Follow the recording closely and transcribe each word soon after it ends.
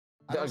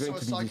They are going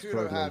to be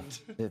destroyed. Man.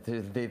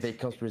 They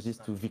can't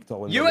resist to Victor.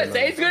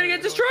 USA is going to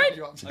get destroyed?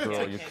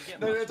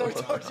 No, don't.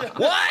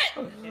 What?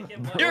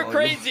 You're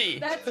crazy.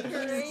 That's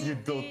crazy. You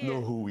don't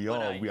know who we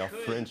are. We are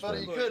French. But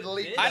he could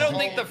leak I don't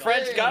think the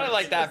French got it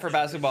like that for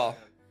basketball.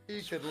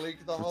 He could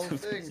leak the whole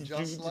thing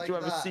just like that. Did you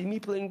ever see me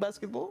playing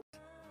basketball?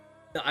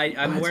 No,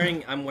 I'm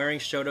wearing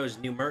Shoto's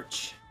new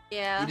merch.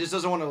 Yeah. He just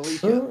doesn't want to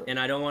leak it. And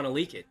I don't want to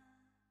leak it.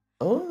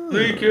 Oh.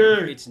 Leak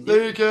it! It's new.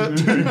 Leak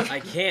it! I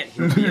can't.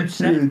 He'll be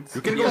upset.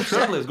 You can go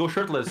shirtless. Go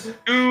shirtless.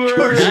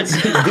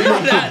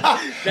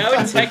 That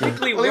would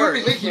technically Well, he work.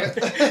 won't be leaking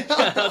it.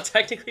 That'll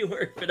technically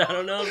work, but I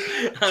don't know.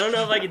 I don't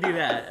know if I could do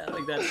that.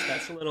 Like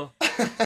that's a little.